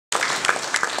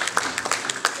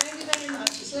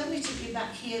be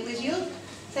back here with you.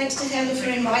 Thanks to Heather for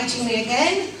inviting me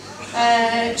again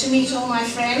to meet all my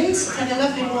friends. I've had a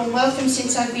lovely warm welcome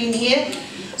since I've been here.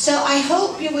 So I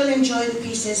hope you will enjoy the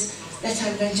pieces that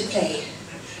I'm going to play.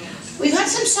 We've had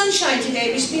some sunshine today,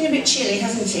 but it's been a bit chilly,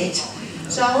 hasn't it?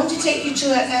 So I want to take you to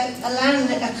a land,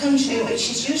 a country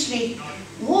which is usually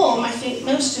warm, I think,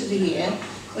 most of the year,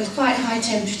 with quite high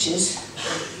temperatures.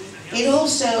 It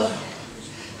also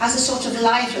has a sort of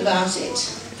life about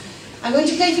it. I'm going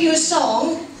to play for you a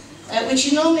song which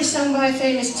is normally sung by a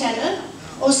famous tenor,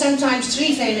 or sometimes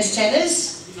three famous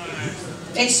tenors.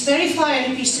 It's a very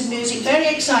fiery piece of music, very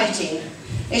exciting.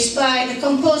 It's by the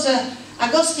composer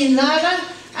Agustin Lara,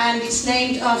 and it's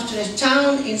named after a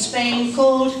town in Spain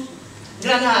called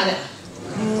Granada.